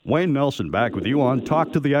Wayne Nelson back with you on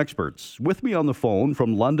Talk to the Experts. With me on the phone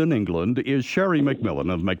from London, England, is Sherry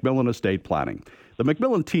MacMillan of MacMillan Estate Planning. The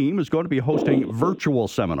MacMillan team is going to be hosting virtual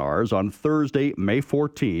seminars on Thursday, May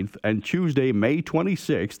 14th and Tuesday, May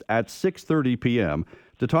 26th at 6:30 p.m.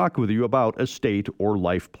 to talk with you about estate or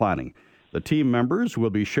life planning. The team members will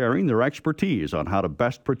be sharing their expertise on how to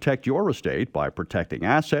best protect your estate by protecting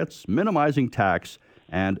assets, minimizing tax,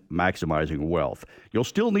 and maximizing wealth. You'll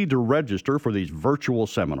still need to register for these virtual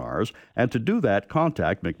seminars, and to do that,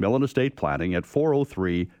 contact MacMillan Estate Planning at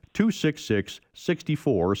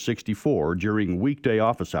 403-266-6464 during weekday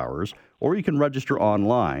office hours, or you can register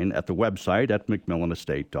online at the website at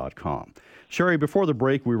macmillanestate.com. Sherry, before the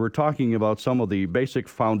break, we were talking about some of the basic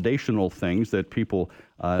foundational things that people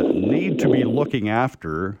need to be looking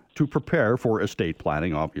after to prepare for estate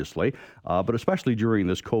planning, obviously, but especially during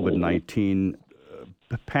this COVID-19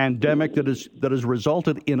 pandemic that has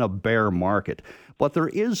resulted in a bear market. But there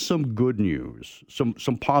is some good news, some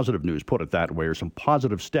positive news, put it that way, or some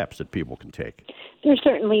positive steps that people can take. There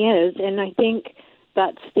certainly is, and I think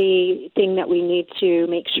that's the thing that we need to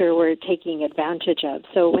make sure we're taking advantage of.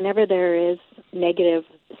 So whenever there is negative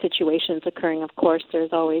situations occurring, of course,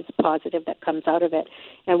 there's always positive that comes out of it,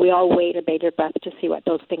 and we all wait a bated breath to see what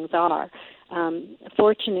those things are.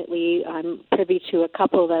 Fortunately, I'm privy to a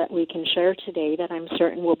couple that we can share today that I'm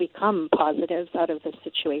certain will become positives out of this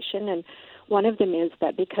situation, and one of them is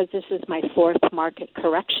that because this is my fourth market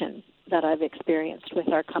correction that I've experienced with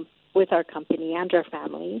our company and our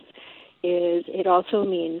families, is it also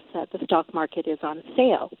means that the stock market is on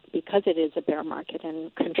sale because it is a bear market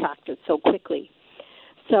and contracted so quickly.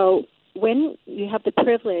 So when you have the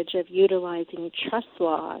privilege of utilizing trust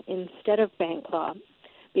law instead of bank law,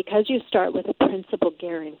 because you start with a principal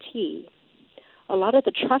guarantee, a lot of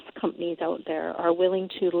the trust companies out there are willing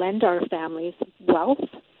to lend our families wealth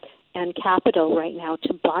and capital right now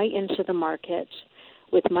to buy into the market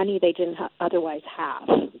with money they didn't otherwise have.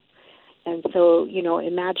 And so,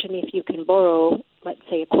 imagine if you can borrow, let's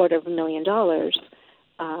say, $250,000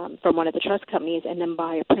 from one of the trust companies and then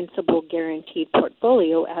buy a principal guaranteed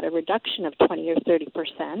portfolio at a reduction of 20 or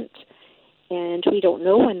 30%. And we don't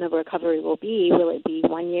know when the recovery will be. Will it be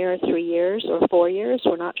 1 year, 3 years, or 4 years?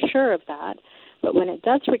 We're not sure of that. But when it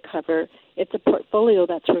does recover, it's a portfolio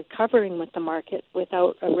that's recovering with the market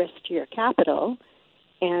without a risk to your capital,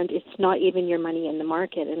 and it's not even your money in the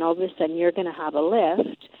market. And all of a sudden, you're going to have a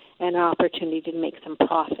lift and an opportunity to make some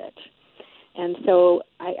profit. And so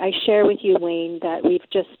I share with you, Wayne, that we've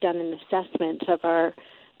just done an assessment of our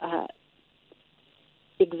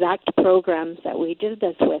exact programs that we did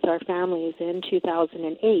this with our families in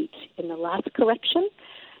 2008 in the last correction.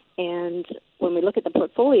 And when we look at the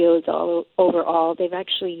portfolios overall, they've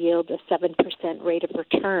actually yielded a 7% rate of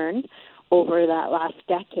return over that last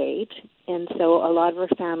decade. And so a lot of our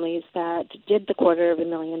families that did the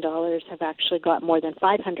 $250,000 have actually got more than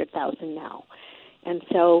 $500,000 now. And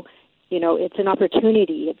so, it's an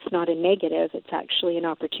opportunity. It's not a negative. It's actually an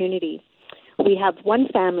opportunity. We have one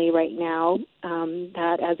family right now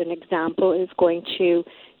that, as an example, is going to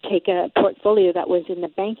take a portfolio that was in the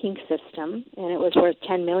banking system, and it was worth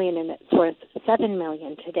 $10 million, and it's worth $7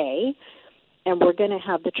 million today. And we're going to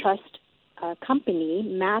have the trust company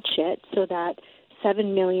match it so that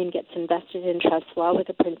 $7 million gets invested in trust law with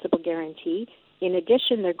a principal guarantee. In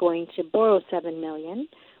addition, they're going to borrow $7 million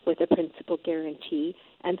with a principal guarantee.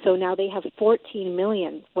 And so now they have $14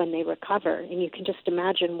 million when they recover. And you can just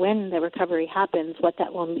imagine when the recovery happens, what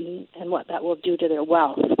that will mean and what that will do to their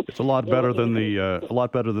wealth. It's a lot better than the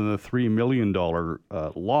 $3 million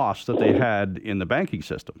loss that they had in the banking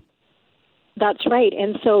system. That's right.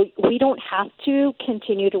 And so we don't have to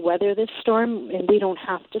continue to weather this storm, and we don't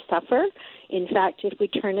have to suffer. In fact, if we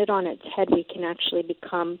turn it on its head, we can actually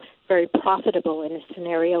become very profitable in a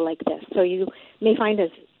scenario like this. So you may find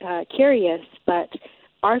us curious, but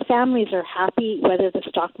our families are happy whether the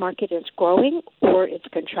stock market is growing or it's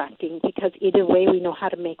contracting, because either way we know how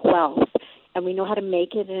to make wealth, and we know how to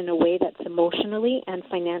make it in a way that's emotionally and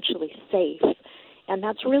financially safe. And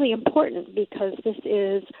that's really important because this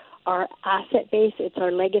is our asset base, it's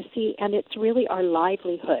our legacy, and it's really our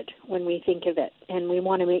livelihood when we think of it. And we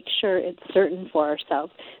want to make sure it's certain for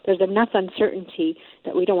ourselves. There's enough uncertainty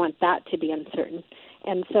that we don't want that to be uncertain.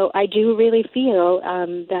 And so I do really feel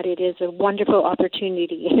that it is a wonderful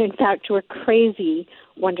opportunity. And in fact, we're crazy,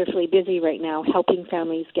 wonderfully busy right now helping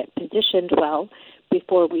families get positioned well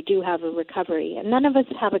before we do have a recovery. And none of us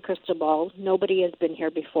have a crystal ball. Nobody has been here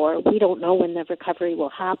before. We don't know when the recovery will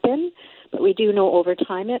happen, but we do know over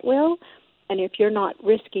time it will. And if you're not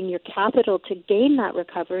risking your capital to gain that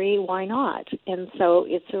recovery, why not? And so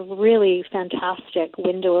it's a really fantastic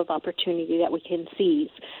window of opportunity that we can seize.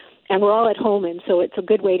 and we're all at home, and so it's a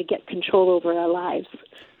good way to get control over our lives.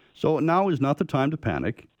 So now is not the time to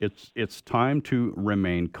panic. It's time to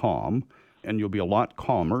remain calm, and you'll be a lot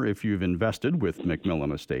calmer if you've invested with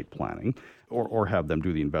MacMillan Estate Planning or have them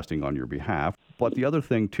do the investing on your behalf. But the other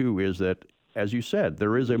thing, too, is that, as you said,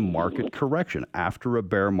 there is a market correction. After a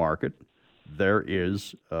bear market, there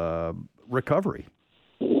is recovery.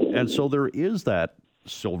 And so there is that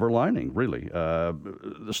silver lining, really.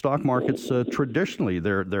 The stock markets, traditionally,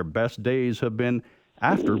 their best days have been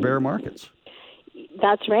after bear markets.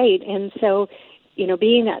 That's right. And so,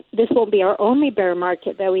 being that this won't be our only bear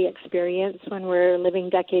market that we experience when we're living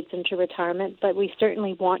decades into retirement, but we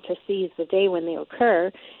certainly want to seize the day when they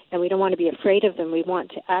occur, and we don't want to be afraid of them. We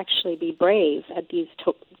want to actually be brave at these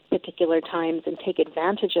particular times and take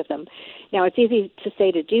advantage of them. Now, it's easy to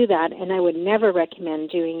say to do that, and I would never recommend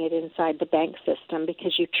doing it inside the bank system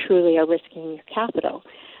because you truly are risking your capital.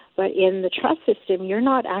 But in the trust system, you're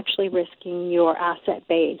not actually risking your asset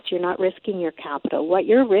base. You're not risking your capital. What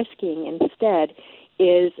you're risking instead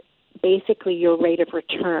is basically your rate of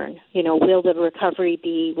return. Will the recovery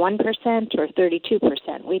be 1% or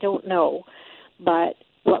 32%? We don't know. But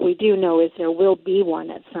what we do know is there will be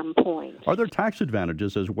one at some point. Are there tax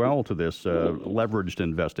advantages as well to this leveraged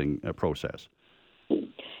investing process?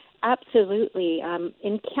 Absolutely.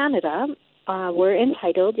 In Canada, we're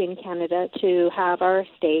entitled in Canada to have our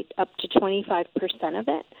estate up to 25% of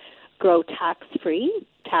it grow tax-free,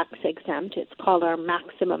 tax-exempt. It's called our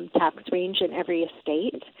maximum tax range in every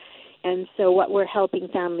estate. And so what we're helping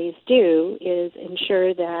families do is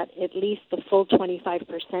ensure that at least the full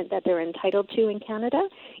 25% that they're entitled to in Canada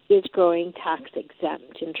is growing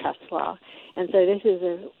tax-exempt in trust law. And so this is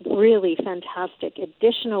a really fantastic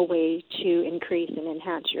additional way to increase and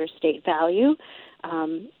enhance your estate value,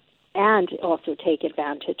 and also take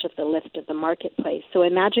advantage of the lift of the marketplace. So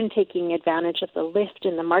imagine taking advantage of the lift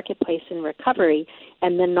in the marketplace in recovery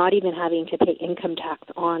and then not even having to pay income tax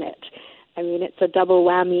on it. I mean, it's a double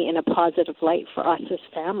whammy in a positive light for us as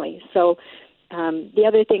families. So the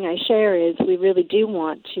other thing I share is we really do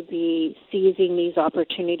want to be seizing these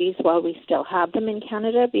opportunities while we still have them in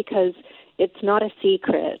Canada, because it's not a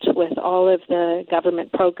secret with all of the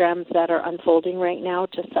government programs that are unfolding right now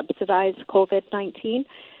to subsidize COVID-19.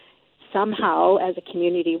 Somehow, as a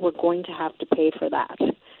community, we're going to have to pay for that.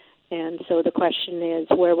 And so the question is,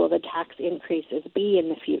 where will the tax increases be in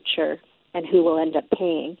the future, and who will end up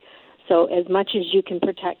paying? So as much as you can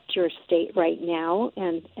protect your state right now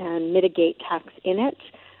and mitigate tax in it,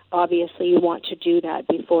 obviously you want to do that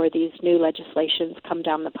before these new legislations come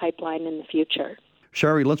down the pipeline in the future.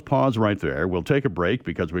 Sherry, let's pause right there. We'll take a break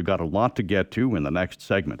because we've got a lot to get to in the next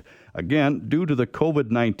segment. Again, due to the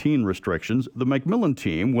COVID-19 restrictions, the MacMillan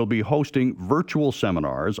team will be hosting virtual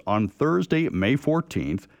seminars on Thursday, May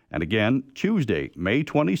 14th, and again, Tuesday, May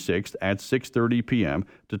 26th at 6:30 p.m.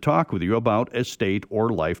 to talk with you about estate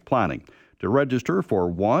or life planning. To register for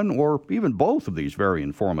one or even both of these very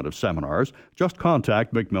informative seminars, just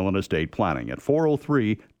contact MacMillan Estate Planning at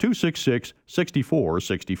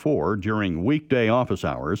 403-266-6464 during weekday office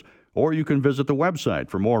hours, or you can visit the website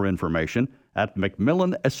for more information at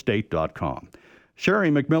macmillanestate.com. Sherry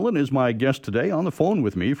MacMillan is my guest today on the phone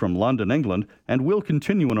with me from London, England, and we'll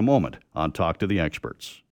continue in a moment on Talk to the Experts.